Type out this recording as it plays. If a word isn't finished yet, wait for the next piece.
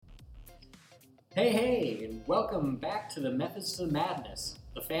Hey, and welcome back to the Methods to the Madness,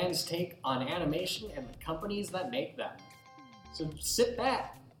 the fans' take on animation and the companies that make them. So sit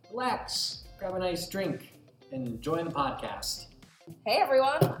back, relax, grab a nice drink, and enjoy the podcast. Hey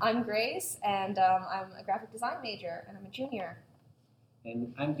everyone, I'm Grace, and I'm a graphic design major, and I'm a junior.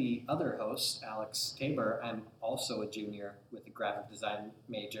 And I'm the other host, Alex Tabor. I'm also a junior with a graphic design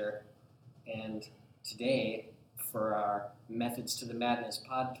major. And today, for our Methods to the Madness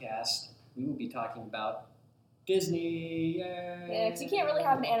podcast, we will be talking about Disney. Yay! Yeah, because you can't really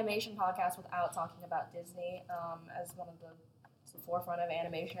have an animation podcast without talking about Disney as one of the forefront of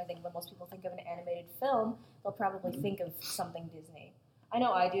animation. I think when most people think of an animated film, they'll probably think of something Disney. I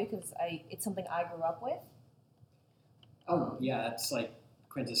know I do because it's something I grew up with. Oh, yeah, it's like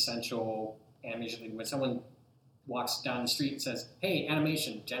quintessential animation. When someone walks down the street and says, hey,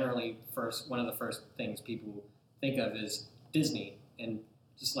 animation, generally one of the first things people think of is Disney. And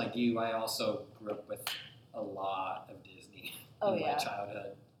just like you, I also grew up with a lot of Disney in my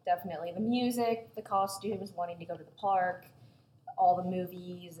childhood. Definitely. The music, the costumes, wanting to go to the park, all the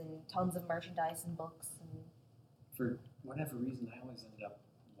movies, and tons of merchandise and books. And for whatever reason, I always ended up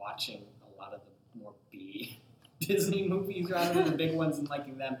watching a lot of the more B Disney movies rather than the big ones and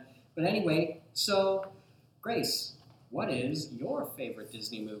liking them. But anyway, so Grace, what is your favorite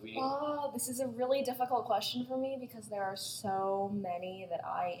Disney movie? This is a really difficult question for me because there are so many that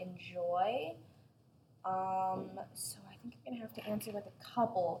I enjoy. So I think I'm going to have to answer with a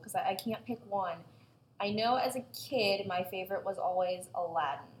couple because I can't pick one. I know as a kid, my favorite was always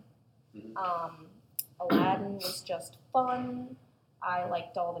Aladdin. Mm-hmm. Aladdin was just fun. I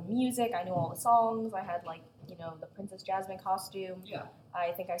liked all the music. I knew all the songs. I had the Princess Jasmine costume. Yeah.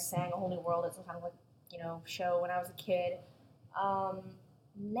 I think I sang A Whole New World at some kind of show when I was a kid.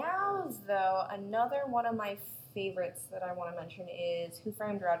 Now, though, another one of my favorites that I want to mention is Who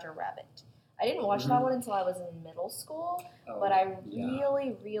Framed Roger Rabbit. I didn't watch that one until I was in middle school, but I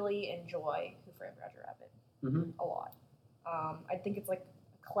really, really enjoy Who Framed Roger Rabbit a lot. I think it's like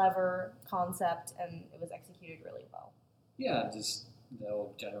a clever concept, and it was executed really well. Yeah, just the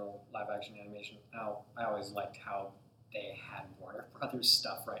old general live-action animation. I always liked how they had Warner Brothers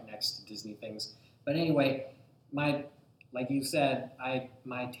stuff right next to Disney things. But anyway, like you said,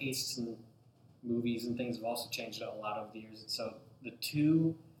 my tastes in movies and things have also changed a lot over the years. So the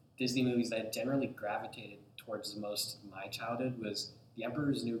two Disney movies that I generally gravitated towards the most in my childhood was The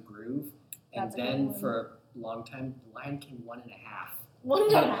Emperor's New Groove, and then for a long time, The Lion King 1.5.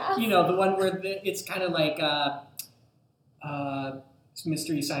 1.5? You know, the one where it's kind of like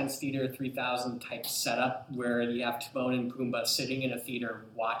Mystery Science Theater 3000 type setup where you have Timon and Pumbaa sitting in a theater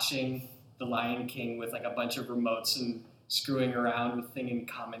watching The Lion King with like a bunch of remotes and screwing around with thing and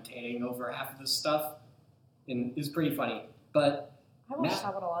commentating over half of the stuff. And it's pretty funny. But I watched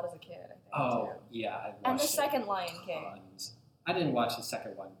that one a lot as a kid, I think, too. Yeah. And the second Lion King. Tons. I didn't watch the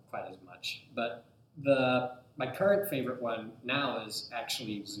second one quite as much. But my current favorite one now is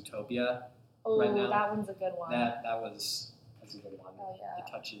actually Zootopia. Oh, right now. That one's a good one. That's a good one. Oh, yeah. It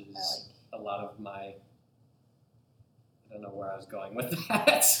touches a lot of my... I don't know where I was going with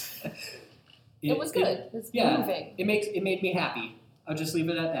that. It was good. It's moving. It made me happy. I'll just leave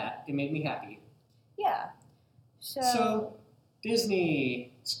it at that. It made me happy. Yeah. So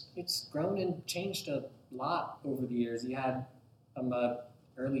Disney, it's grown and changed a lot over the years. You had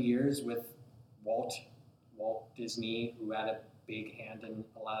early years with Walt Disney, who had a big hand in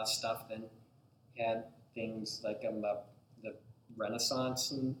a lot of stuff. Then you had things like the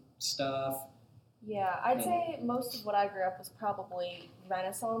Renaissance and stuff. Yeah, I'd say most of what I grew up was probably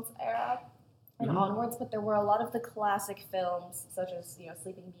Renaissance era and onwards, but there were a lot of the classic films, such as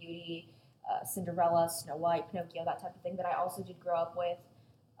Sleeping Beauty, Cinderella, Snow White, Pinocchio, that type of thing, that I also did grow up with.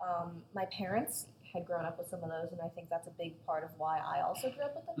 My parents had grown up with some of those, and I think that's a big part of why I also grew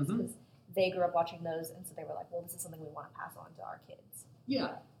up with them, because they grew up watching those, and so they were like, well, this is something we want to pass on to our kids.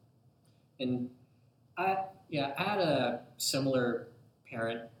 Yeah. And I had a similar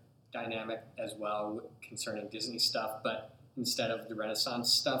parent dynamic as well concerning Disney stuff, but instead of the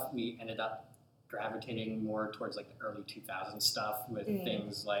Renaissance stuff, we ended up gravitating more towards like the early 2000s stuff with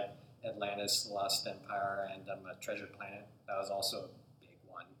things like Atlantis, The Lost Empire, and Treasure Planet. That was also a big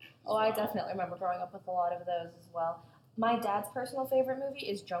one. I definitely remember growing up with a lot of those as well. My dad's personal favorite movie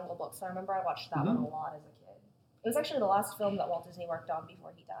is Jungle Book, so I remember I watched that one a lot as a kid. It was actually the last film that Walt Disney worked on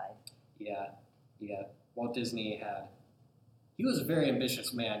before he died. Yeah. Walt Disney he was a very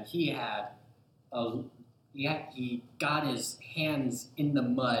ambitious man. He got his hands in the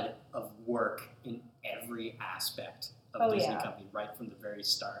mud of work in every aspect of Oh, Disney yeah. Company right from the very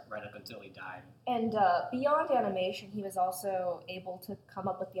start, right up until he died. And beyond animation, he was also able to come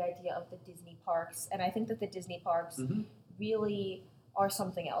up with the idea of the Disney parks. And I think that the Disney parks Mm-hmm. really are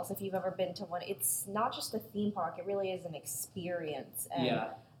something else. If you've ever been to one, it's not just a theme park, it really is an experience. And Yeah.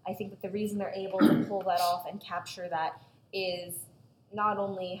 I think that the reason they're able to pull that off and capture that is not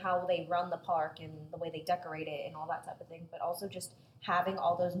only how they run the park and the way they decorate it and all that type of thing, but also just having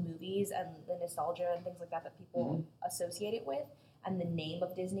all those movies and the nostalgia and things like that that people associate it with, and the name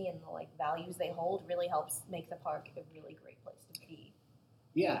of Disney and the like values they hold really helps make the park a really great place to be.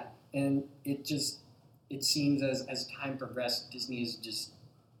 Yeah, and it seems as time progressed, Disney has just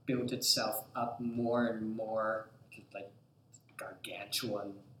built itself up more and more to like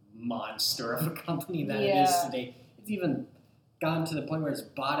gargantuan monster of a company that it is Yeah. today. It's even gotten to the point where it's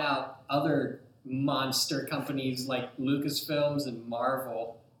bought out other monster companies like Lucasfilms and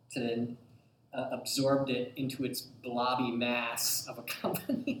Marvel to absorbed it into its blobby mass of a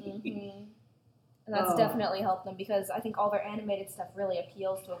company. Mm-hmm. And that's Oh. definitely helped them because I think all their animated stuff really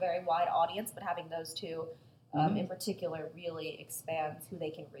appeals to a very wide audience, but having those two in particular really expands who they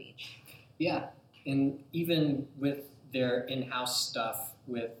can reach. Yeah, and even with their in-house stuff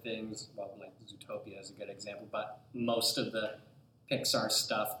with things, well, like Zootopia is a good example, but most of the Pixar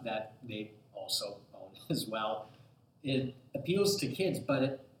stuff that they also own as well, it appeals to kids, but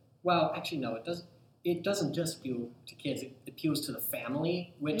it doesn't. It doesn't just appeal to kids. It appeals to the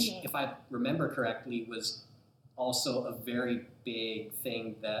family, which, if I remember correctly, was also a very big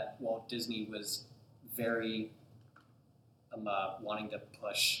thing that Walt Disney was very wanting to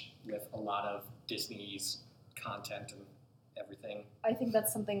push with a lot of Disney's content and everything. I think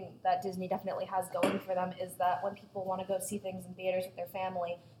that's something that Disney definitely has going for them is that when people want to go see things in theaters with their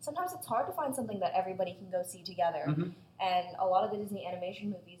family, sometimes it's hard to find something that everybody can go see together. Mhm. And a lot of the Disney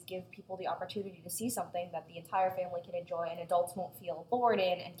animation movies give people the opportunity to see something that the entire family can enjoy and adults won't feel bored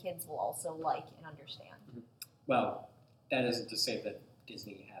in and kids will also like and understand. Well, that isn't to say that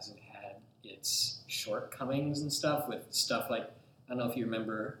Disney hasn't had its shortcomings and stuff with stuff like, I don't know if you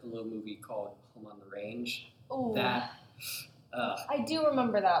remember a little movie called Home on the Range. Ooh, That I do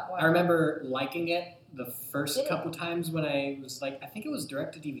remember that one. I remember liking it the first Did it? couple times when I was like, I think it was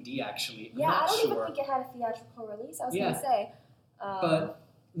direct to DVD actually. I'm Yeah, not I don't sure. even think it had a theatrical release. I was Yeah. going to say. But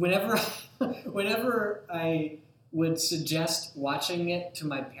whenever I would suggest watching it to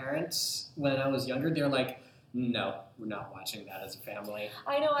my parents when I was younger, they're like, no, we're not watching that as a family.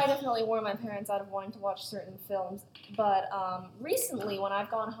 I know I definitely wore my parents out of wanting to watch certain films, but recently when I've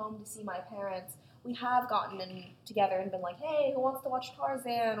gone home to see my parents, we have gotten in together and been like, hey, who wants to watch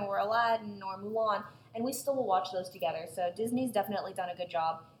Tarzan or Aladdin or Mulan? And we still will watch those together. So Disney's definitely done a good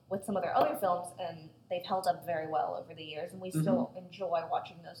job with some of their other films, and they've held up very well over the years, and we still enjoy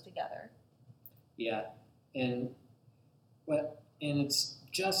watching those together. Yeah, and it's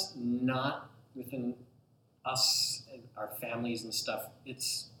just not within us and our families and stuff.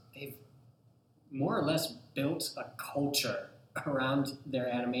 They've more or less built a culture around their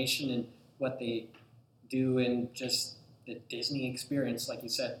animation and what they do, and just the Disney experience, like you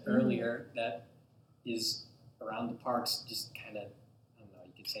said earlier, that is around the parks. Just kind of, I don't know,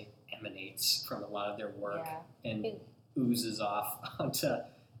 you could say emanates from a lot of their work and oozes off onto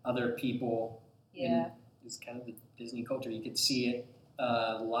other people. Yeah. It's kind of the Disney culture. You could see it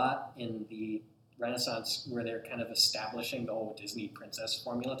a lot in the Renaissance, where they're kind of establishing the whole Disney princess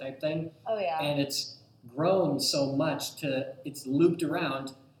formula type thing. Oh, yeah. And it's grown so much it's looped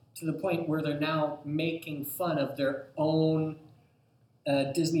around to the point where they're now making fun of their own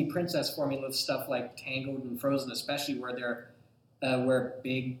Disney princess formula stuff like Tangled and Frozen, especially where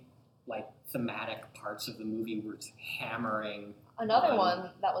big like thematic parts of the movie were hammering. Another one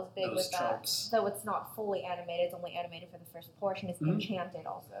that was big those with tropes. that, though it's not fully animated, it's only animated for the first portion, is Enchanted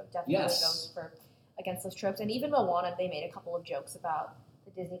also. Definitely goes against those tropes. And even Moana, they made a couple of jokes about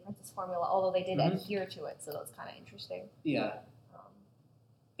the Disney princess formula, although they did adhere to it, so that was kind of interesting. Yeah.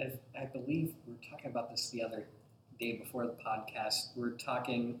 I believe we were talking about this the other day before the podcast.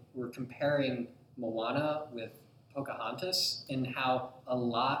 We're comparing Moana with Pocahontas, and how a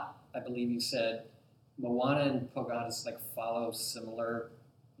lot, I believe you said, Moana and Pocahontas like follow similar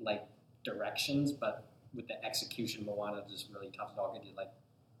like directions, but with the execution, Moana just really tops it all. Could you like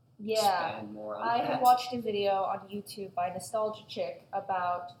expand more on that? I had watched a video on YouTube by Nostalgia Chick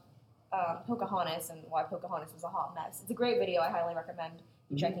about Pocahontas and why Pocahontas was a hot mess. It's a great video. I highly recommend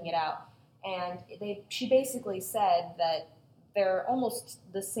checking it out. And she basically said that they're almost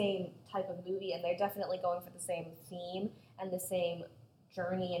the same type of movie, and they're definitely going for the same theme and the same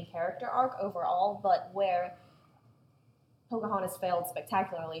journey and character arc overall, but where Pocahontas failed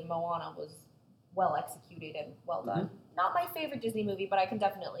spectacularly, Moana was well executed and well done. Not my favorite Disney movie, but I can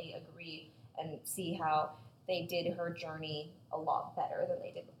definitely agree and see how they did her journey a lot better than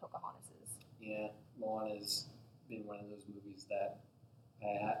they did with Pocahontas's. Yeah, Moana's been one of those movies that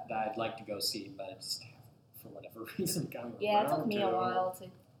I'd like to go see, but I just haven't, for whatever reason, gotten Yeah, it around took me to. a while to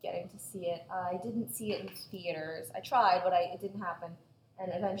getting to see it. I didn't see it in theaters. I tried, but it didn't happen.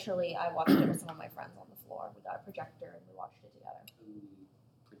 And eventually, I watched it with some of my friends on the floor. We got a projector and we watched it together. Ooh,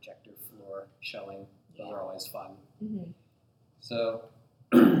 projector floor showing. Those Yeah. are always fun. Mm-hmm. So,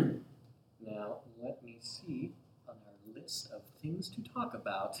 now let me see on our list of things to talk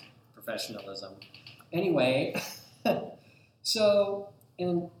about professionalism. Anyway, so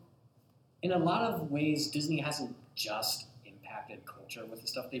in a lot of ways, Disney hasn't just impacted culture with the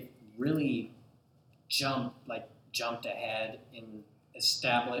stuff. They've really jumped ahead in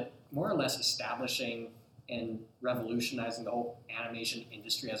more or less establishing and revolutionizing the whole animation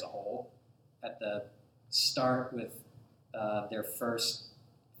industry as a whole. At the start with their first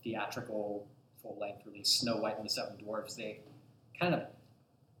theatrical full-length release, Snow White and the Seven Dwarfs, they kind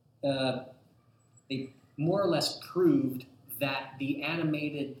of they more or less proved that the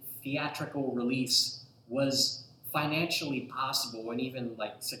animated theatrical release was financially possible and even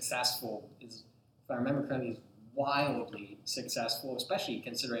like successful. If I remember correctly, is wildly successful, especially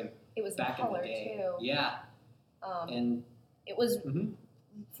considering It was back in color in the day. too. Yeah, and It was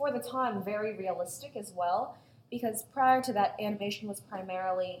for the time very realistic as well, because prior to that, animation was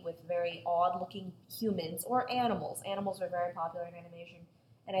primarily with very odd-looking humans or animals. Animals were very popular in animation,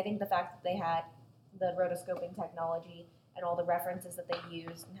 and I think the fact that they had the rotoscoping technology and all the references that they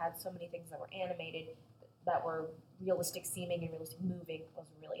used and had so many things that were animated that were realistic seeming and realistic moving was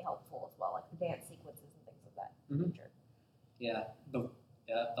really helpful as well, like the dance sequences and things of that nature. Yeah,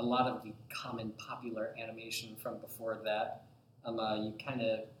 a lot of the common popular animation from before that, you kind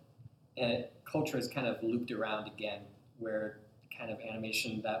of culture has kind of looped around again, where the kind of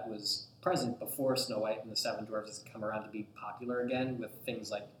animation that was present before Snow White and the Seven Dwarfs has come around to be popular again with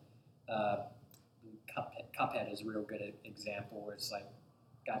things like Cuphead is a real good example, where it's like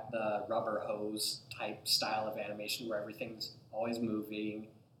got the rubber hose type style of animation where everything's always moving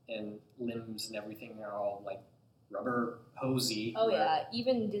and limbs and everything are all like rubber hosey. Oh yeah,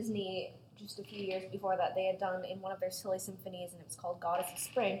 even Disney just a few years before that, they had done in one of their silly symphonies, and it was called Goddess of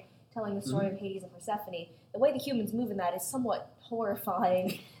Spring, telling the story of Hades and Persephone. The way the humans move in that is somewhat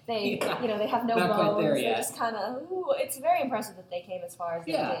horrifying. They, they have no bones. They're just kind of. It's very impressive that they came as far as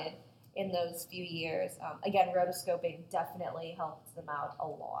they did in those few years. Again, rotoscoping definitely helped them out a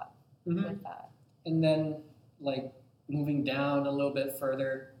lot with that. And then, like moving down a little bit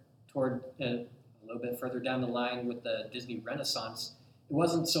further toward a little bit further down the line with the Disney Renaissance, it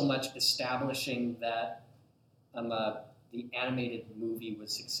wasn't so much establishing that the animated movie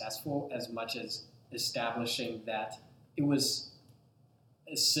was successful as much as establishing that it was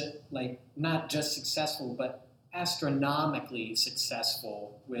like not just successful but astronomically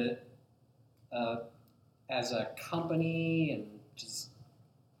successful with as a company, and just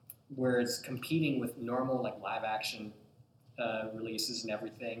where it's competing with normal like live action releases and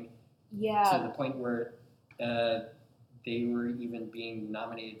everything. Yeah. To the point where they were even being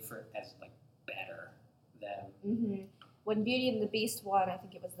nominated for as like better than. When Beauty and the Beast won, I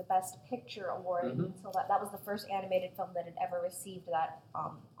think it was the Best Picture award. So that was the first animated film that had ever received that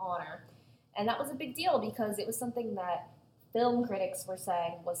honor, and that was a big deal because it was something that film critics were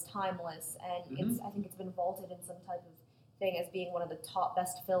saying was timeless, and I think it's been vaulted in some type of thing as being one of the top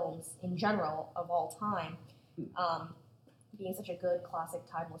best films in general of all time. Being such a good classic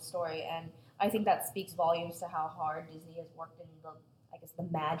timeless story, and I think that speaks volumes to how hard Disney has worked in the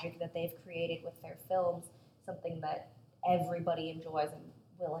magic that they've created with their films, something that everybody enjoys and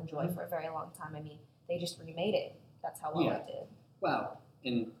will enjoy for a very long time. I mean, they just remade it. That's how well it did. Wow,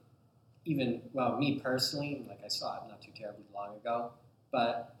 and even me personally, like I saw it not too terribly long ago,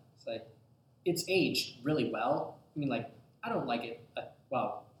 but it's like it's aged really well. I mean, like I don't like it.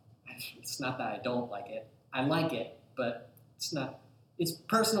 It's not that I don't like it. I like it, but it's not. It's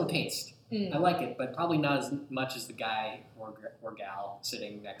personal taste. I like it, but probably not as much as the guy or gal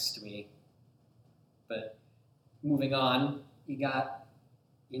sitting next to me. But moving on, you got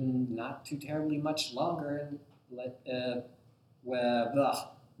in not too terribly much longer,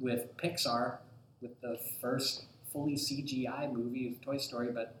 with Pixar, with the first fully CGI movie of Toy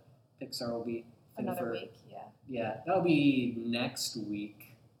Story, but Pixar will be another week. Yeah, that'll be next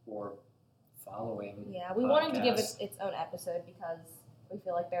week or following. Yeah, we wanted to give it its own episode because we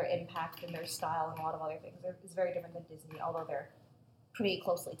feel like their impact and their style and a lot of other things is very different than Disney, although they're pretty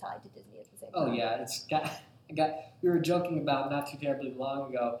closely tied to Disney at the same time. Oh yeah, we were joking about not too terribly long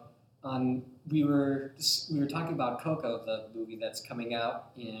ago we were talking about Coco, the movie that's coming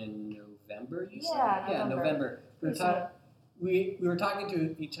out in November. You said? Yeah, November. We were talking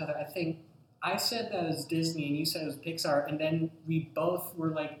to each other. I think I said that it was Disney, and you said it was Pixar, and then we both were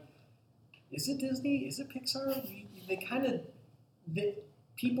like, "Is it Disney? Is it Pixar?"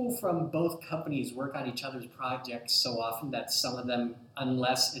 People from both companies work on each other's projects so often that some of them,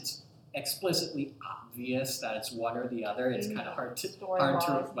 unless it's explicitly obvious that it's one or the other, it's kind of it's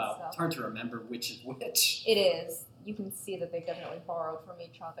hard to remember which is which. It is. You can see that they definitely borrowed from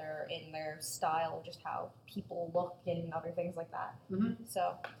each other in their style, just how people look and other things like that. Mm-hmm.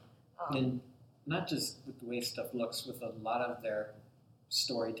 So, and not just with the way stuff looks, with a lot of their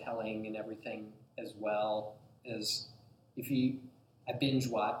storytelling and everything as well. As I binge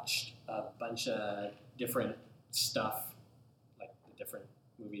watched a bunch of different stuff, like the different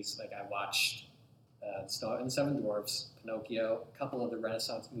movies. Like I watched Snow and the Seven Dwarfs, Pinocchio, a couple of the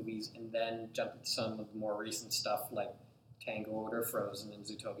Renaissance movies, and then jumped into some of the more recent stuff like Tangled or Frozen and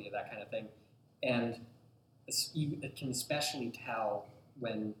Zootopia, that kind of thing. And it can especially tell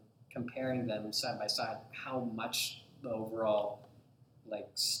when comparing them side by side how much the overall like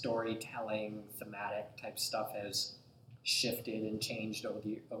storytelling, thematic type stuff has shifted and changed over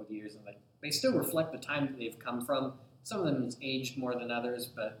the years, and like they still reflect the time that they've come from. Some of them has aged more than others,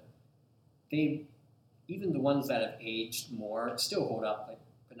 but even the ones that have aged more still hold up. Like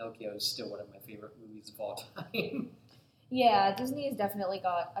Pinocchio is still one of my favorite movies of all time. Yeah, Disney has definitely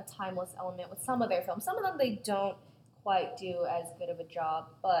got a timeless element with some of their films. Some of them they don't quite do as good of a job,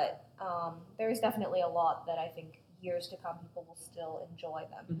 but there's definitely a lot that I think years to come people will still enjoy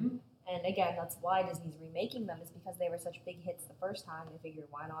them. Mm-hmm. And again, that's why Disney's remaking them, is because they were such big hits the first time. They figured,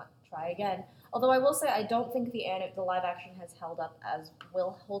 why not try again? Although I will say, I don't think the live action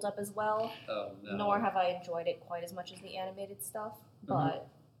will hold up as well. Oh, no. Nor have I enjoyed it quite as much as the animated stuff. But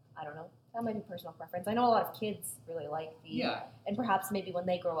I don't know. That might be personal preference. I know a lot of kids really like and perhaps maybe when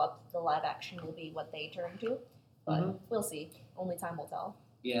they grow up, the live action will be what they turn to. But we'll see. Only time will tell.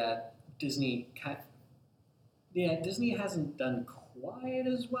 Yeah, Disney hasn't done quite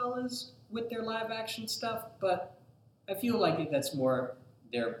as well as with their live action stuff, but I feel like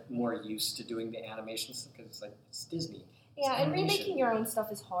they're more used to doing the animations because it's Disney. Yeah, and remaking your own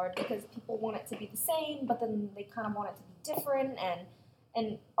stuff is hard because people want it to be the same, but then they kind of want it to be different,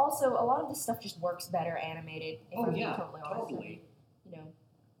 and also a lot of this stuff just works better animated. If I'm being totally honest. Totally.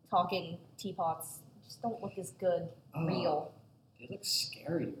 Talking teapots just don't look as good real. They look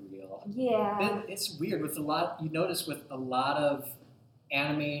scary real. Yeah. It's weird with you notice with a lot of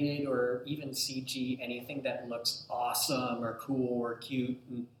animated or even CG, anything that looks awesome or cool or cute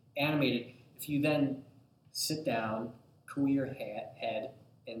and animated, if you then sit down, cool your head,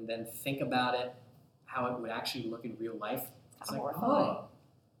 and then think about it, how it would actually look in real life, it's like, oh,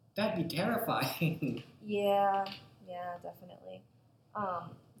 that'd be terrifying. Yeah, definitely.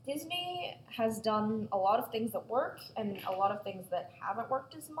 Disney has done a lot of things that work and a lot of things that haven't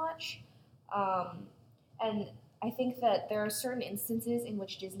worked as much. And I think that there are certain instances in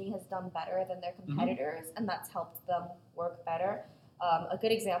which Disney has done better than their competitors, and that's helped them work better. A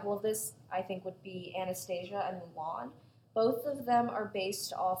good example of this, I think, would be Anastasia and Mulan. Both of them are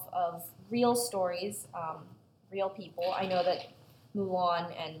based off of real stories, real people. I know that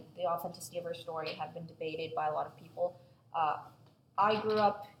Mulan and the authenticity of her story have been debated by a lot of people. I grew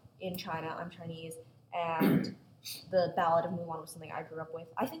up in China. I'm Chinese, and the Ballad of Mulan was something I grew up with.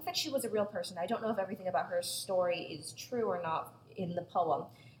 I think that she was a real person. I don't know if everything about her story is true or not in the poem,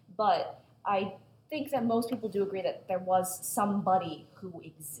 but I think that most people do agree that there was somebody who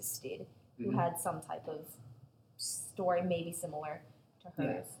existed who had some type of story maybe similar to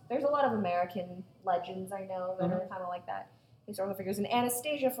hers. Yeah. There's a lot of American legends I know that are kind of like that, historical figures. And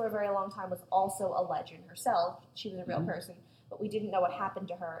Anastasia, for a very long time, was also a legend herself. She was a real person, but we didn't know what happened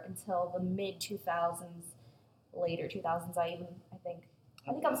to her until the mid-2000s, later 2000s. I think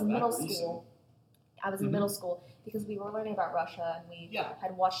I was in middle school. I was in middle school because we were learning about Russia, and we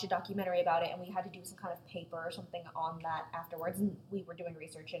had watched a documentary about it, and we had to do some kind of paper or something on that afterwards, and we were doing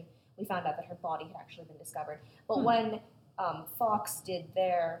research, and we found out that her body had actually been discovered. But when Fox did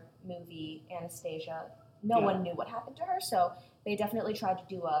their movie Anastasia, no one knew what happened to her, so they definitely tried to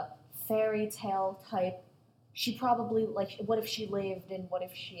do a fairy tale type. She probably, what if she lived and what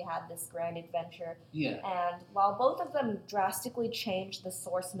if she had this grand adventure? Yeah. And while both of them drastically changed the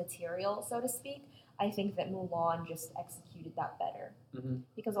source material, so to speak, I think that Mulan just executed that better.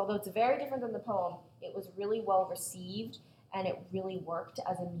 Because although it's very different than the poem, it was really well received and it really worked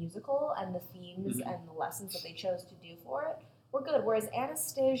as a musical, and the themes and the lessons that they chose to do for it were good. Whereas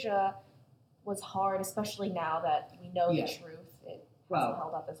Anastasia was hard, especially now that we know the truth. It Well,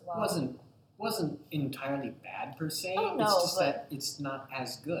 held up as well. wasn't entirely bad per se. Oh, no, it's just but that it's not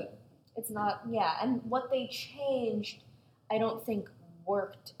as good. it's not, yeah. And what they changed, I don't think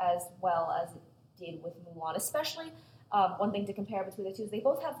worked as well as it did with Mulan. Especially, one thing to compare between the two is they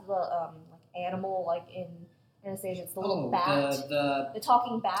both have the like animal, like in Anastasia, it's the little bat, the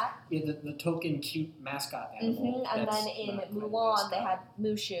talking bat. Yeah, the token cute mascot animal. And then in Mulan, they had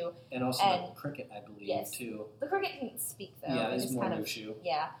Mushu. And also the cricket, I believe, yes, too. The cricket can speak, though. Yeah, it's more kind of, Mushu.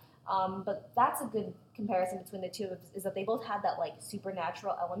 Yeah. But that's a good comparison between the two, is that they both had that, like,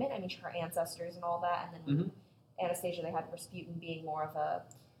 supernatural element. I mean, her ancestors and all that. And then with Anastasia, they had Rasputin being more of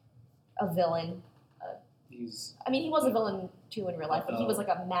a villain. He was a villain, too, in real life, but he was, like,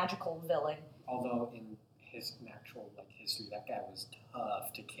 a magical villain. Although in his natural history, that guy was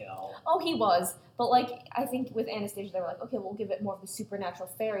tough to kill. Oh, he was, but like I think with Anastasia, they were like, okay, we'll give it more of the supernatural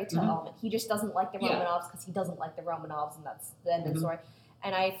fairy tale element. He just doesn't like the Romanovs because he doesn't like the Romanovs, and that's the end of the story.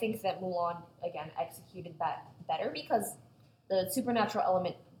 And I think that Mulan again executed that better because the supernatural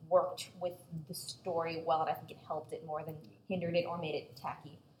element worked with the story well, and I think it helped it more than hindered it or made it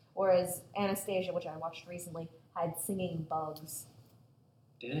tacky. Whereas Anastasia, which I watched recently, had singing bugs.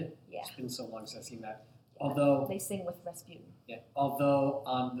 Did it? Yeah. It's been so long since I've seen that. Although they sing with Rasputin. Yeah. Although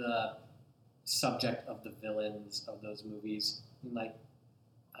on the subject of the villains of those movies, like,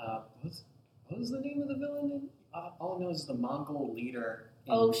 what was the name of the villain? All I know is the Mongol leader.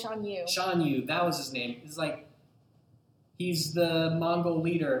 Shan Yu. Shan Yu, that was his name. It's like he's the Mongol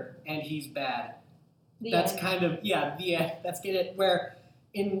leader and he's bad. That's kind of the end. That's it. Where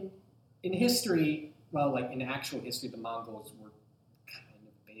in history, well, like in actual history, the Mongols were kind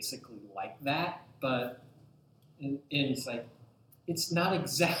of basically like that, but. And it's like it's not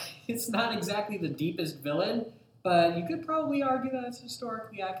exactly the deepest villain, but you could probably argue that it's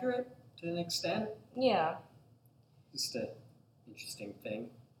historically accurate to an extent. Yeah. Just an interesting thing.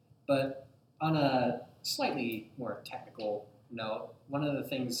 But on a slightly more technical note, one of the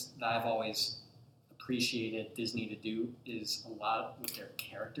things that I've always appreciated Disney to do is a lot with their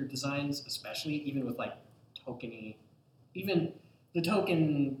character designs, especially even with like tokeny, even the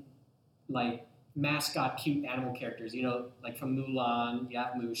token like mascot cute animal characters, like from Mulan, you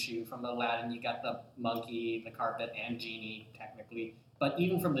have Mushu, from Aladdin, you got the monkey, the carpet, and genie, technically. But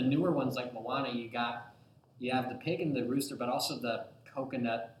even from the newer ones like Moana, you have the pig and the rooster, but also the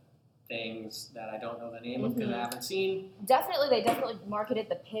coconut things that I don't know the name of because I haven't seen. They definitely marketed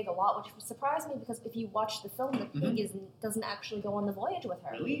the pig a lot, which surprised me because if you watch the film, the pig doesn't actually go on the voyage with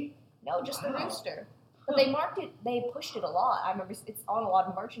her. Really? No, just the rooster. But they pushed it a lot. I remember it's on a lot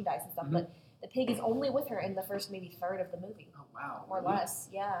of merchandise and stuff, but the pig is only with her in the first maybe third of the movie. Oh, wow. More or less,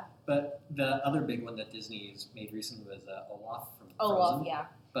 yeah. But the other big one that Disney has made recently was Olaf from Frozen. Olaf, yeah.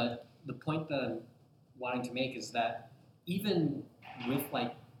 But the point that I'm wanting to make is that even with,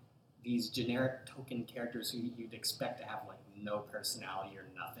 like, these generic token characters who you'd expect to have, like, no personality or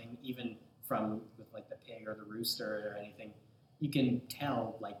nothing, even with, like, the pig or the rooster or anything, you can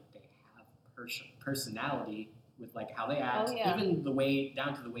tell, like, they have personality with, like, how they act, even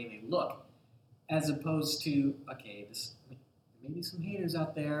down to the way they look. As opposed to, okay, this maybe some haters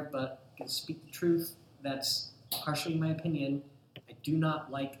out there, but I can speak the truth. That's partially my opinion. I do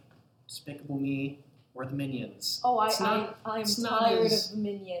not like Despicable Me or the Minions. Oh, I'm tired of the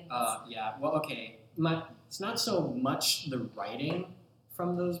Minions. Yeah, well, okay. It's not so much the writing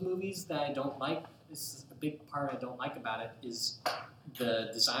from those movies that I don't like. This is a big part I don't like about it is the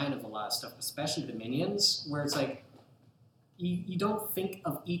design of a lot of stuff, especially the Minions, where it's like, you don't think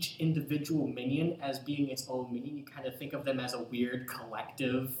of each individual minion as being its own minion. You kind of think of them as a weird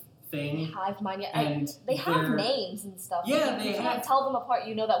collective thing. Hive mind, and they have names and stuff. Yeah, you can't tell them apart.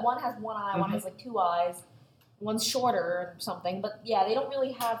 You know that one has one eye, one has like two eyes, one's shorter or something. But yeah, they don't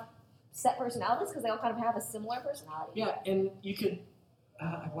really have set personalities because they all kind of have a similar personality. Yeah, and you could.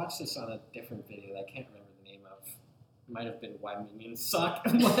 I watched this on a different video that I can't remember the name of. It might have been Why Minions Suck.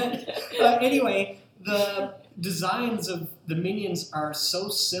 But anyway. The designs of the Minions are so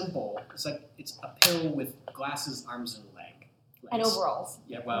simple. It's like it's a pill with glasses, arms, and legs. And overalls.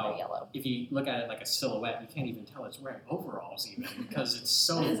 Yeah, well, yellow. If you look at it like a silhouette, you can't even tell it's wearing overalls even because it's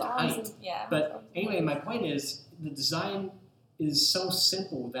so tight. Awesome. Yeah. But anyway, my point is the design is so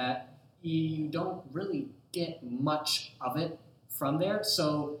simple that you don't really get much of it from there.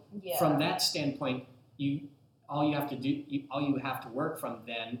 So from that standpoint, all you have to work from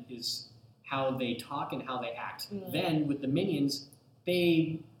then is how they talk and how they act. Then with the Minions,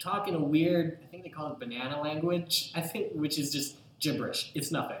 they talk in a weird, I think they call it banana language, which is just gibberish.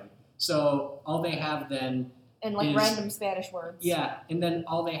 It's nothing. So all they have then and like random Spanish words. Yeah, and then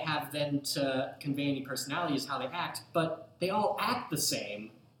all they have then to convey any personality is how they act, but they all act the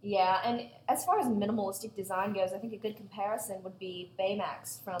same. Yeah, and as far as minimalistic design goes, I think a good comparison would be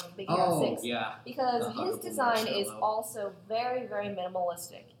Baymax from Big Hero 6. Yeah. Because The his huggable design is marshmallow. also very, very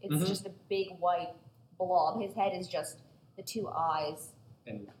minimalistic. It's Mhm. just a big white blob. His head is just the two eyes,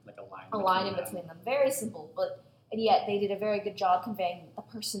 And like a line. a line in them. between them. Very simple, and yet they did a very good job conveying the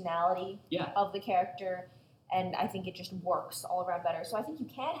personality Yeah. of the character, and I think it just works all around better. So I think you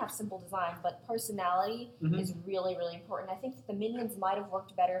can have simple design, but personality Mhm. is really, really important. I think the minions might have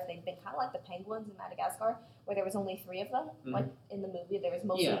worked better if they'd been kind of like the penguins in Madagascar, where there was only 3 of them. Mhm. Like in the movie, there was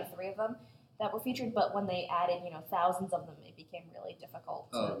mostly Yeah. 3 of them that were featured, but when they added, thousands of them, it became really difficult.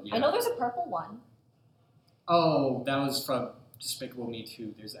 Oh, yeah. I know there's a purple one. Oh, that was from Despicable Me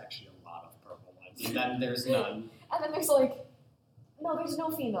 2. There's actually a lot of purple ones. And then there's none. And then there's there's no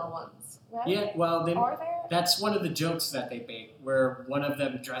female ones, right? Yeah, well, Are there? that's one of the jokes that they make, where one of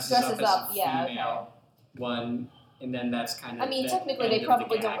them dresses up as a yeah, female one, and then that's kind of. I mean, the technically, end they of the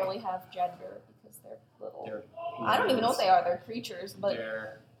probably don't gag. really have gender because they're little. They're I don't even know what they are. They're creatures, but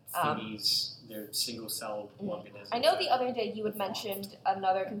they're thingies. They're single-celled organisms. I know the other day you had mentioned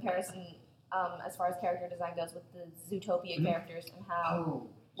another comparison as far as character design goes with the Zootopia characters and how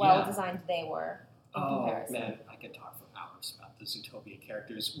well designed they were in comparison. Man, I could talk for hours about the Zootopia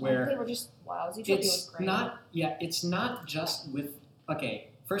characters. Where they were just Zootopia was great. It's not just with. Okay,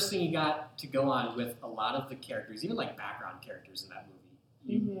 first thing you got to go on with a lot of the characters, even like background characters in that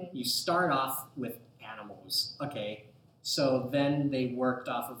movie. You start off with animals. Okay, so then they worked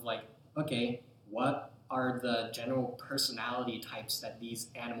off of like, okay, what are the general personality types that these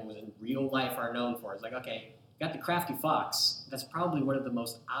animals in real life are known for? It's like, okay, you got the crafty fox. That's probably one of the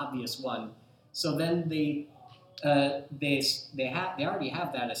most obvious one. So then they already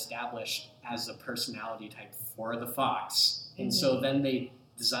have that established as a personality type for the fox, and so then they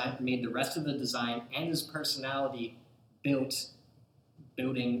made the rest of the design and his personality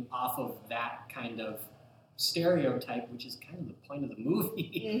building off of that kind of stereotype, which is kind of the point of the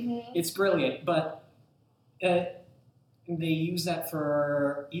movie. It's brilliant, but they use that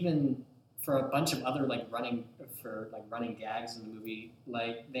for a bunch of other running gags in the movie.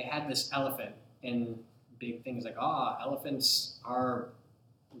 Like they had this elephant, and big things like elephants are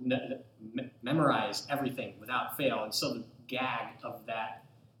memorize everything without fail, and so the gag of that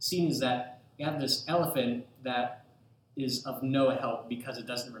scene is that you have this elephant that is of no help because it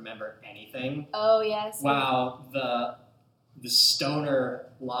doesn't remember anything. Oh yes. While the stoner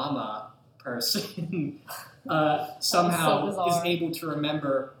llama person somehow is able to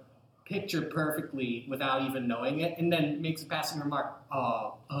remember picture perfectly without even knowing it, and then makes a passing remark,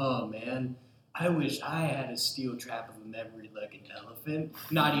 oh man, I wish I had a steel trap of a memory like an elephant,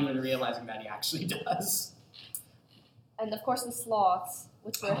 not even realizing that he actually does. And of course the sloths,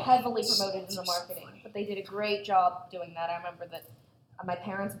 which were heavily promoted in the marketing, but they did a great job doing that. I remember that my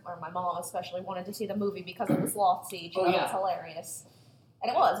parents, or my mom especially, wanted to see the movie because of the sloth siege. It was hilarious. And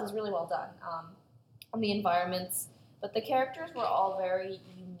it was really well done. On the environments, but the characters were all very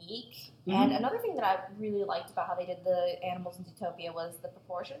unique. And another thing that I really liked about how they did the animals in Zootopia was the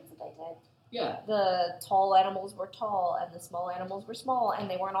proportions that they did. Yeah. The tall animals were tall, and the small animals were small, and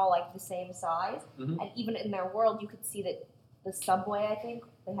they weren't all the same size. And even in their world, you could see that the subway, I think,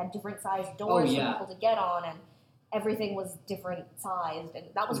 they had different sized doors for people to get on, and everything was different sized, and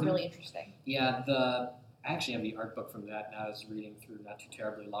that was really interesting. Yeah, I actually have the art book from that, and I was reading through not too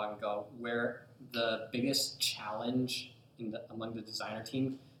terribly long ago, where the biggest challenge among the designer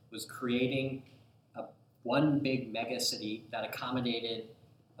team was creating one big mega city that accommodated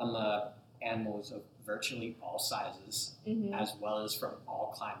animals of virtually all sizes, as well as from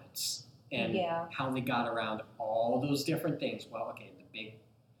all climates, and how they got around all those different things. Well, okay,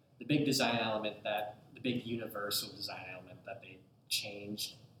 the big design element, the big universal design element that they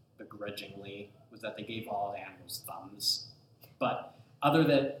changed begrudgingly was that they gave all the animals thumbs. But other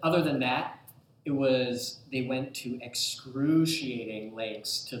than that, they went to excruciating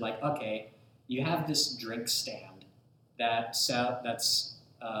lengths to okay, you have this drink stand that's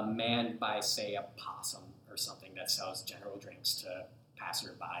manned by, say, a possum or something that sells general drinks to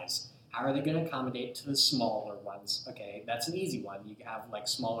passerbys. How are they going to accommodate to the smaller ones? Okay, that's an easy one. You have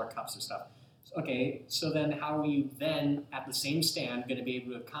smaller cups or stuff. Okay, so then how are you then at the same stand going to be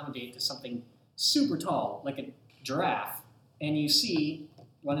able to accommodate to something super tall, like a giraffe? And you see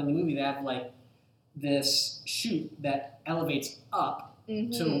one in the movie, they have this chute that elevates up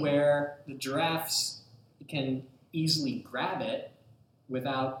to where the giraffes can easily grab it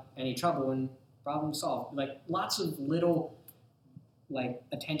without any trouble, and problem solved. Lots of little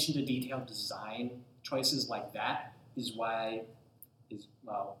attention to detail design choices like that is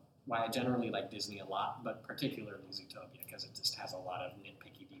why I generally like Disney a lot, but particularly Zootopia, because it just has a lot of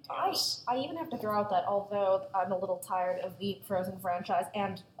nitpicky I details. even have to throw out that although I'm a little tired of the Frozen franchise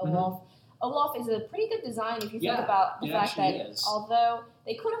and Olaf, Olaf is a pretty good design if you think Yeah, about the it fact that actually is. although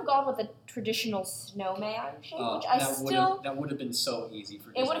they could have gone with the traditional snowman shape, which I that would have been so easy for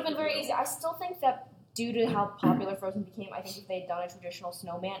Disney. it would have been to very do. easy. I still think that due to how popular Frozen became, I think if they had done a traditional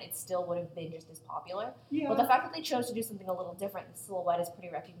snowman, it still would have been just as popular. Yeah. But the fact that they chose to do something a little different, the silhouette is pretty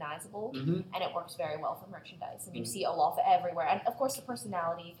recognizable, Mhm. and it works very well for merchandise. And you Mhm. see Olaf everywhere, and of course the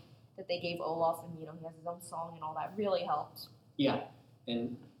personality that they gave Olaf, and he has his own song and all that, really helped. Yeah,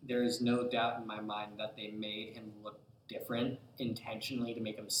 and there is no doubt in my mind that they made him look different intentionally to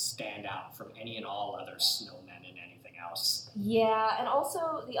make him stand out from any and all other snowmen and anything else. Yeah, and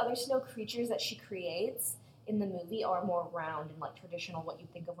also the other snow creatures that she creates in the movie are more round and like traditional, what you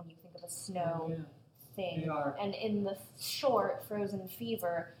think of when you think of a snow thing. They are. And in the short Frozen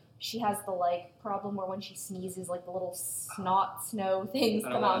Fever, she has the problem where when she sneezes, like the little snot snow things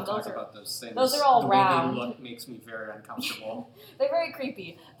I come don't out. want to talk about those things. Those are all the round. way they look makes me very uncomfortable. They're very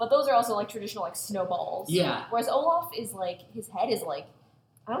creepy, but those are also like traditional like snowballs. Yeah. Whereas Olaf is like his head is like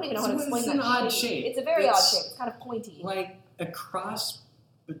I don't even know how to explain that. It's an odd shape. It's a very odd shape. It's kind of pointy. Like a cross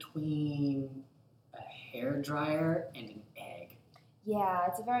between a hairdryer and an egg. Yeah,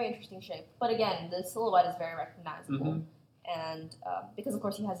 it's a very interesting shape. But again, the silhouette is very recognizable. Mhm. And because, of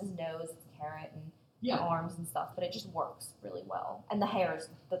course, he has his nose, his carrot, and Yeah. arms and stuff, but it just works really well. And the hairs,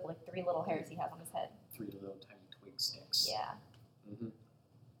 the 3 little hairs he has on his head. 3 little tiny twig sticks. Yeah. Mm-hmm.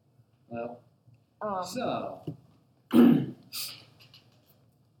 Well, So,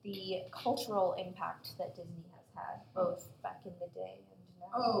 the cultural impact that Disney has had, both back in the day and now.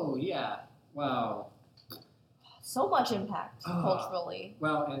 Oh, yeah. Wow. So much impact culturally.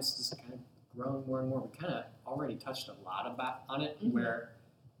 Well, and it's just kind of grown more and more. We kind of already touched a lot on it, Mhm. where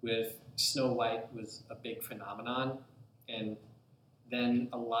with Snow White was a big phenomenon, and then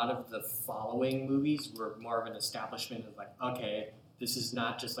a lot of the following movies were more of an establishment of like, okay, this is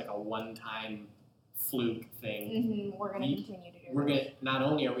not just like a one-time fluke thing. We're going to continue to do We're this. gonna not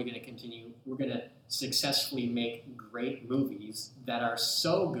only are we gonna continue, we're gonna successfully make great movies that are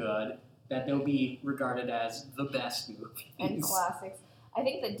so good that they'll be regarded as the best movies. And classics. I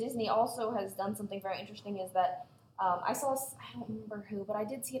think that Disney also has done something very interesting is that I don't remember who, but I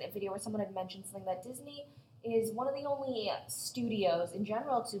did see it in a video where someone had mentioned something that Disney is one of the only studios in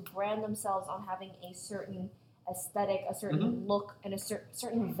general to brand themselves on having a certain aesthetic, a certain look, and a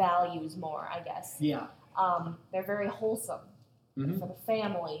certain values more, I guess. Yeah. They're very wholesome for the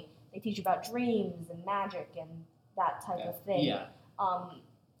family. They teach about dreams and magic and that type of thing. Yeah.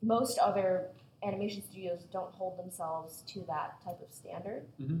 Most other animation studios don't hold themselves to that type of standard.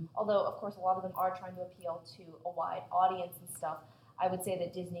 Although, of course, a lot of them are trying to appeal to a wide audience and stuff. I would say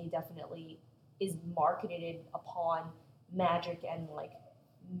that Disney definitely is marketed upon magic and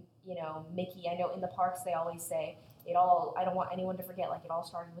Mickey. I know in the parks they always say I don't want anyone to forget, it all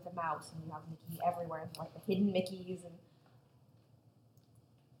started with a mouse, and you have Mickey everywhere, and the hidden Mickeys and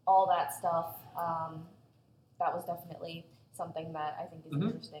all that stuff. That was definitely something that I think is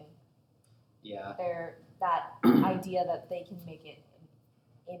interesting. Yeah. That idea that they can make it an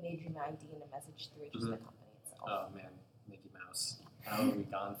image, an idea, and a message through just the company itself. Oh man, Mickey Mouse. How have we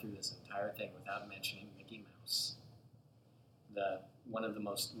gone through this entire thing without mentioning Mickey Mouse? One of the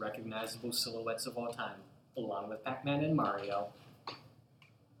most recognizable silhouettes of all time, along with Pac-Man and Mario.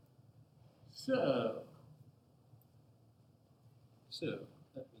 So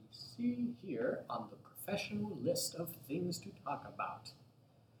let me see here on the professional list of things to talk about.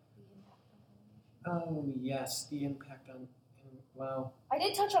 Oh yes, the impact on. Well, I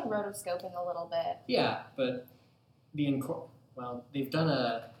did touch on rotoscoping a little bit. Yeah, but Disney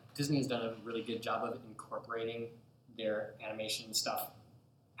has done a really good job of incorporating their animation stuff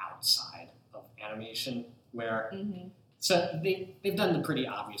outside of animation, where so they've done the pretty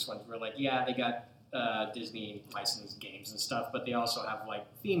obvious ones where they got Disney licensed games and stuff, but they also have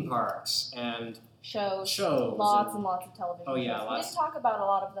theme parks and shows lots and lots of television Oh yeah, shows. lots. We didn't talk about a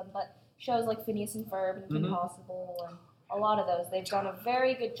lot of them, but shows like Phineas and Ferb and Kim Possible and a lot of those. They've done a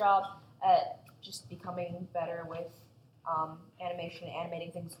very good job at just becoming better with animation and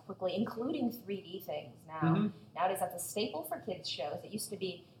animating things quickly, including 3D things now. Nowadays, that's a staple for kids' shows. It used to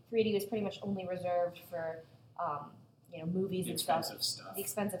be 3D was pretty much only reserved for movies and stuff. The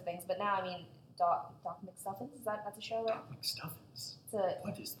expensive things. But now, Doc McStuffins, that's a show, right? Doc McStuffins.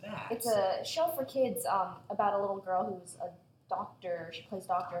 What is that? It's a show for kids about a little girl who's a doctor. She plays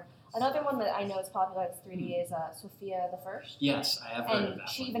doctor. Another one that I know is popular as 3D is Sophia the First. Yes, I have heard of that. And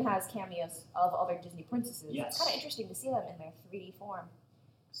she even has cameos of other Disney princesses. Yes. It's kind of interesting to see them in their 3D form.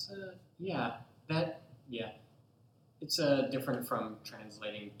 So it's different from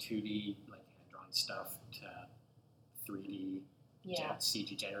translating 2D like hand-drawn stuff to 3D Yeah.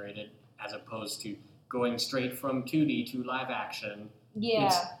 CG generated, as opposed to going straight from 2D to live action.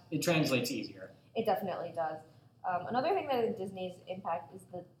 Yeah. It translates easier. It definitely does. Another thing that is Disney's impact is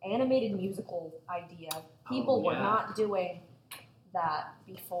the animated musical idea. People were not doing that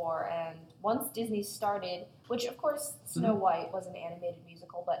before, and once Disney started, which of course Snow White was an animated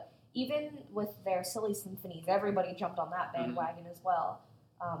musical, but even with their silly symphonies, everybody jumped on that bandwagon as well.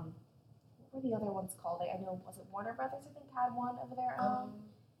 What were the other ones called? I know, was it Warner Brothers, I think, had one of their own?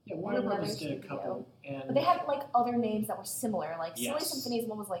 Yeah, Warner Brothers did a couple. But they had like other names that were similar, like Yes. Silly Symphonies,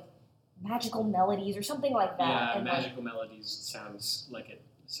 one was like Magical Melodies or something like that. Yeah, and Magical Melodies sounds like it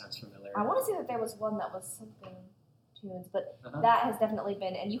sounds familiar. I want to say that there was one that was something tunes, but that has definitely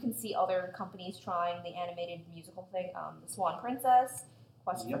been, and you can see other companies trying the animated musical thing. The Swan Princess,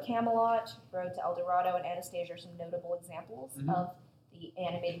 Quest for Camelot, Road to El Dorado, and Anastasia are some notable examples of the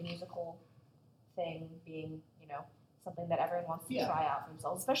animated musical thing being, something that everyone wants to try out for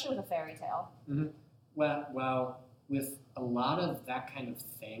themselves, especially with a fairy tale. Well, with a lot of that kind of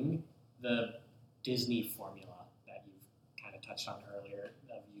thing, the Disney formula that you've kind of touched on earlier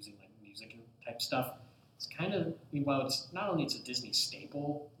of using like music and type stuff, it's kind of, it's not only it's a Disney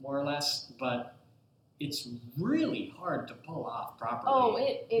staple more or less, but it's really hard to pull off properly. Oh,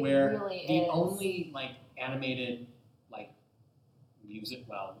 it really is. The only like animated like music,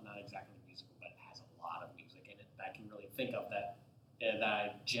 well, not exactly musical, but it has a lot of music in it that I can really think of that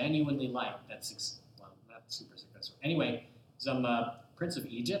I genuinely like. That's not super successful. Anyway, some Prince of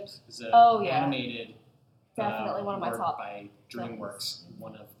Egypt is an animated. Definitely one of my top by DreamWorks,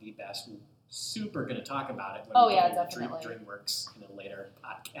 one of the best. We're super going to talk about it. Definitely. DreamWorks in a later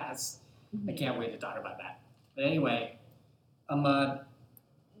podcast. I can't wait to talk about that. But anyway, but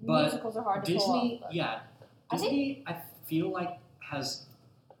musicals are hard to Disney, pull off. Disney, I feel like has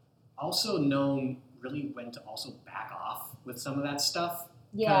also known really when to also back off with some of that stuff.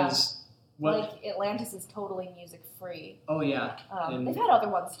 Yeah. Like Atlantis is totally music free. Oh yeah. They've had other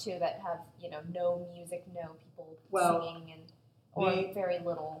ones too that have no music, no people singing, or very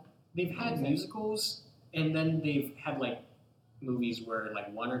little. They've had musicals, and then they've had like movies where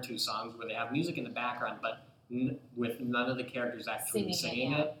like one or two songs where they have music in the background, but with none of the characters actually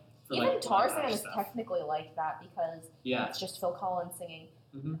singing it. Even like Tarzan is technically like that because it's just Phil Collins singing.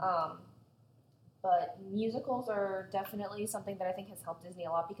 But musicals are definitely something that I think has helped Disney a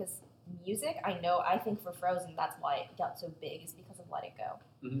lot because music, I think for Frozen, that's why it got so big, is because of Let It Go.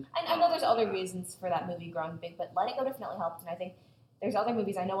 And I know there's other reasons for that movie growing big, but Let It Go definitely helped, and I think there's other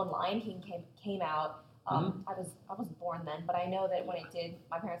movies. I know when Lion King came out, I wasn't born then, but I know that when it did,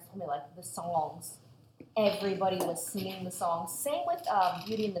 my parents told me like the songs, everybody was singing the songs. Same with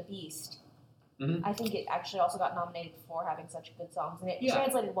Beauty and the Beast. I think it actually also got nominated for having such good songs, and it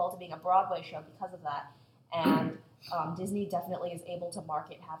translated well to being a Broadway show because of that. And Disney definitely is able to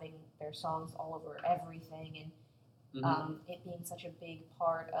market having their songs all over everything, and it being such a big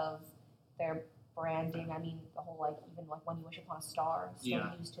part of their branding. I mean, the whole even When You Wish Upon a Star is still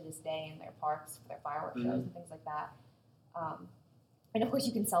used to this day in their parks for their fireworks shows and things like that. And of course,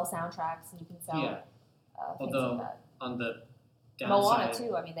 you can sell soundtracks and you can sell things like that. On the downside, Moana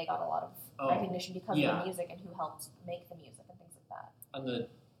too. I mean, they got a lot of recognition because of the music and who helped make the music and things like that. On the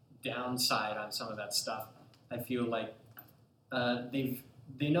downside, on some of that stuff, I feel like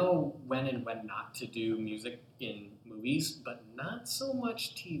they know when and when not to do music in movies, but not so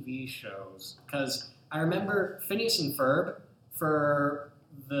much TV shows. Because I remember Phineas and Ferb for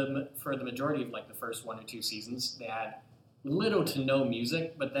the majority of like the first 1 or 2 seasons, they had little to no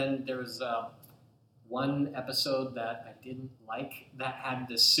music. But then there was one episode that I didn't like that had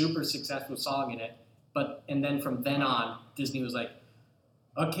this super successful song in it. And then from then on, Disney was like,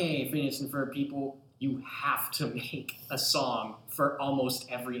 okay, Phineas and Ferb people, you have to make a song for almost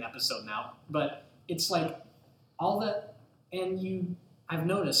every episode now. But it's like I've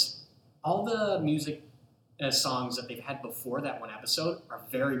noticed all the music songs that they've had before that one episode are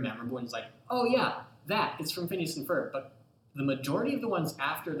very memorable. And it's like, oh yeah, it's from Phineas and Ferb. But the majority of the ones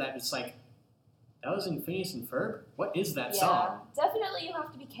after that, it's like, that was in Phineas and Ferb? What is that song? Definitely you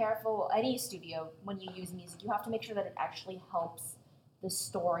have to be careful. Any studio, when you use music, you have to make sure that it actually helps the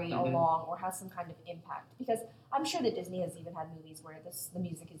story along or has some kind of impact. Because I'm sure that Disney has even had movies where the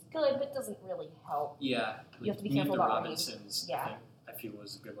music is good but doesn't really help. Yeah. You have to be careful about Robinsons, I feel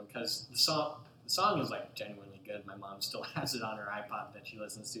was a good one because the song is like genuinely good. My mom still has it on her iPod that she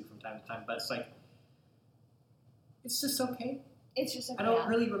listens to from time to time, but it's like, it's just okay. It's just okay. I don't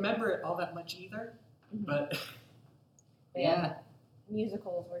really remember it all that much either, but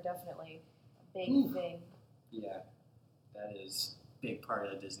musicals were definitely a big thing. Yeah, that is a big part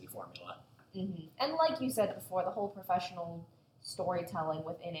of the Disney formula. Mm-hmm. And like you said before, the whole professional storytelling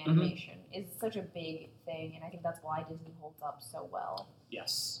within animation is such a big thing, and I think that's why Disney holds up so well.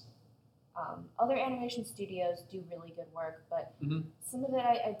 Yes. Other animation studios do really good work, but some of it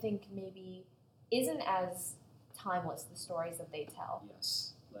I think maybe isn't as timeless, the stories that they tell.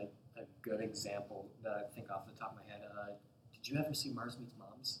 Yes. Like a good example that I think off the top of my head, did you ever see Mars Meets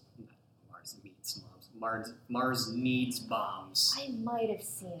Moms? Not Mars Meets Moms. Mars Needs Moms. I might have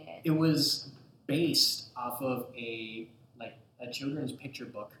seen it. It was based off of a children's picture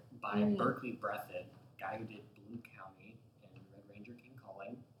book by Berkeley Breathitt, guy who did Bloom County and Red Ranger King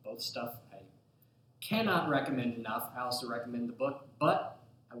Calling. Both stuff I cannot recommend enough. I also recommend the book, but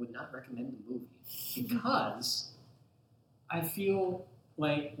I would not recommend the movie because I feel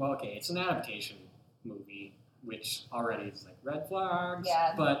like, well, okay, it's an adaptation movie, which already is like red flags.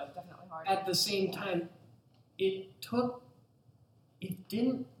 Yeah, but definitely hard. at the same time, it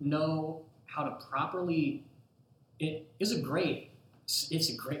didn't know how to properly. It's a great.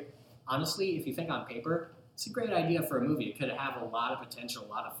 Honestly, if you think on paper, it's a great idea for a movie. It could have a lot of potential, a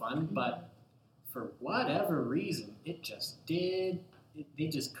lot of fun, but for whatever reason, it just did. They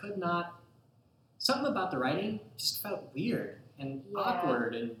just could not. Something about the writing just felt weird and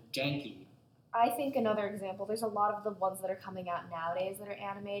awkward and janky. I think another example, there's a lot of the ones that are coming out nowadays that are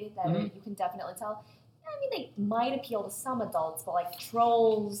animated that you can definitely tell. I mean, they might appeal to some adults, but like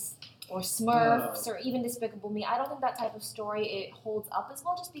Trolls or Smurfs or even Despicable Me, I don't think that type of story, it holds up as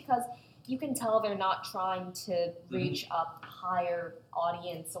well just because you can tell they're not trying to reach a higher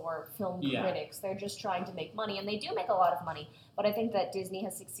audience or film critics. They're just trying to make money, and they do make a lot of money. But I think that Disney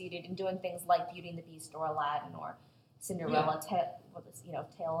has succeeded in doing things like Beauty and the Beast or Aladdin or Cinderella,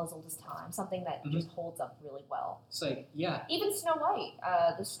 Tale as Old as Time, something that just holds up really well. It's like, even Snow White.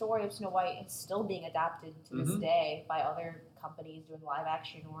 The story of Snow White is still being adapted to this day by other companies doing live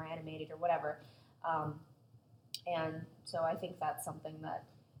action or animated or whatever. And so I think that's something that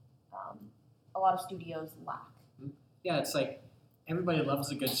a lot of studios lack. Yeah, it's like everybody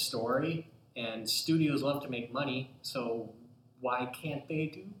loves a good story, and studios love to make money, so why can't they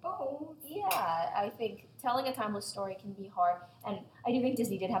do both? Yeah, I think telling a timeless story can be hard, and I do think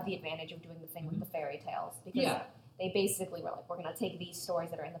Disney did have the advantage of doing the thing with the fairy tales, because they basically were like, we're going to take these stories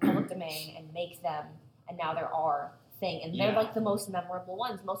that are in the public domain and make them, and now they're our thing, and they're like the most memorable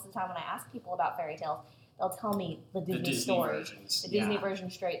ones. Most of the time when I ask people about fairy tales, they'll tell me the Disney story, versions. The Disney version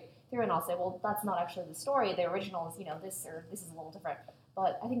straight through, and I'll say, well, that's not actually the story. The original is, this is a little different.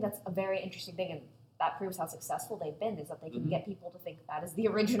 But I think that's a very interesting thing, and that proves how successful they've been, is that they can get people to think that is the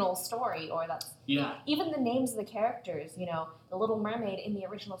original story, or that's even the names of the characters. The Little Mermaid in the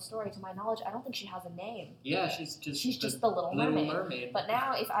original story, to my knowledge, I don't think she has a name. Yeah, she's just the Little Mermaid. But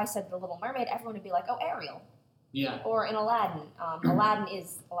now, if I said the Little Mermaid, everyone would be like, oh, Ariel. Yeah. Or in Aladdin, Aladdin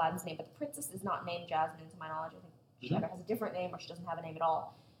is Aladdin's name, but the princess is not named Jasmine, to my knowledge. I think she either has a different name or she doesn't have a name at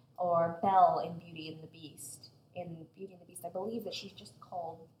all. Or Belle in Beauty and the Beast. In Beauty and the Beast, I believe that she's just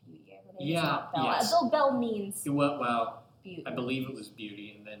called Beauty. Her name is not Belle. Yes. Though Belle means Beauty. I believe it was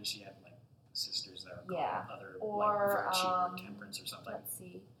Beauty, and then she had like sisters that were called other, or Virtue or Temperance or something. Let's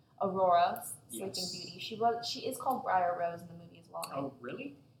see, Aurora, Sleeping Beauty. She is called Briar Rose in the movie as well. Oh,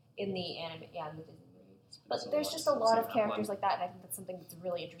 really? In the anime, in the Disney movie. But there's just a lot of characters like that, and I think that's something that's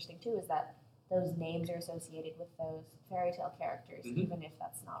really interesting too, is that those names are associated with those fairy tale characters, even if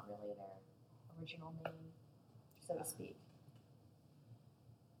that's not really their original name, so to speak.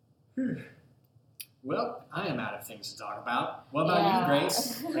 Well, I am out of things to talk about. What about you,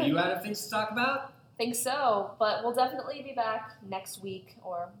 Grace? Are you out of things to talk about? Think so, but we'll definitely be back next week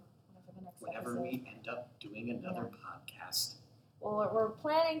or whenever we end up doing another podcast. Well, we're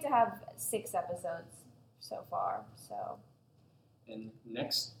planning to have 6 episodes so far, so. And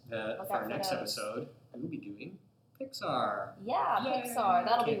for our next episode, we'll be doing Pixar. Yeah, yay. Pixar.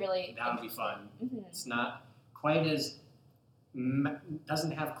 That'll be really. That'll be fun. It's not quite as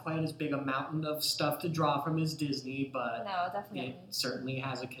doesn't have quite as big a mountain of stuff to draw from as Disney, but no, definitely. It certainly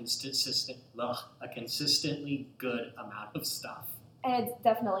has a consistently good amount of stuff. And it's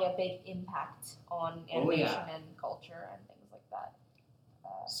definitely a big impact on animation and culture and things like that.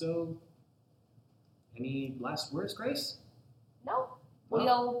 So, any last words, Grace? No.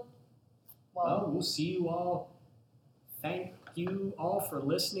 Well, we'll see you all. Thank you all for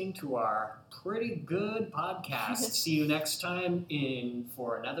listening to our pretty good podcast. See you next time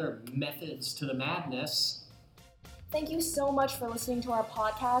for another Methods to the Madness. Thank you so much for listening to our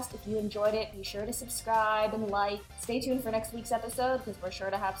podcast. If you enjoyed it, be sure to subscribe and like. Stay tuned for next week's episode because we're sure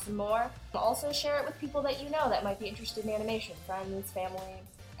to have some more. Also share it with people that you know that might be interested in animation. Friends, family,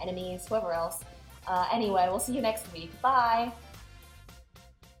 enemies, whoever else. Anyway, we'll see you next week. Bye!